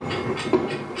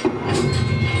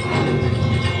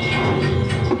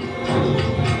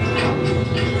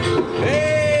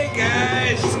Hey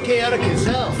guys! It's chaotic as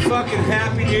hell. Fucking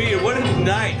Happy New Year. What a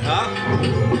night, huh?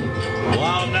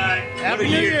 Wild night. Happy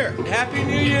New Year. Happy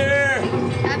New Year.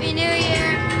 Happy New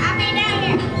Year! Happy New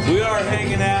Year! We are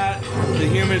hanging out, the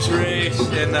humans race,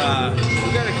 and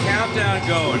we got a countdown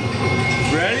going.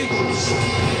 Ready?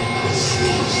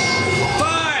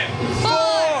 5,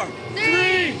 4,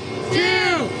 3,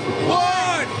 2,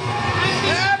 1.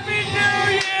 Happy New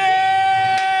Year!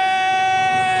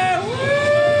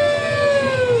 Woo!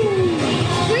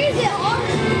 Squeeze it hard.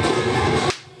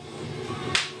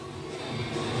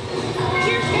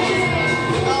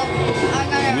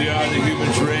 We are the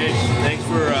humans race. Thanks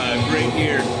for a great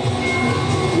year.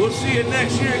 We'll see you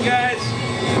next year, guys.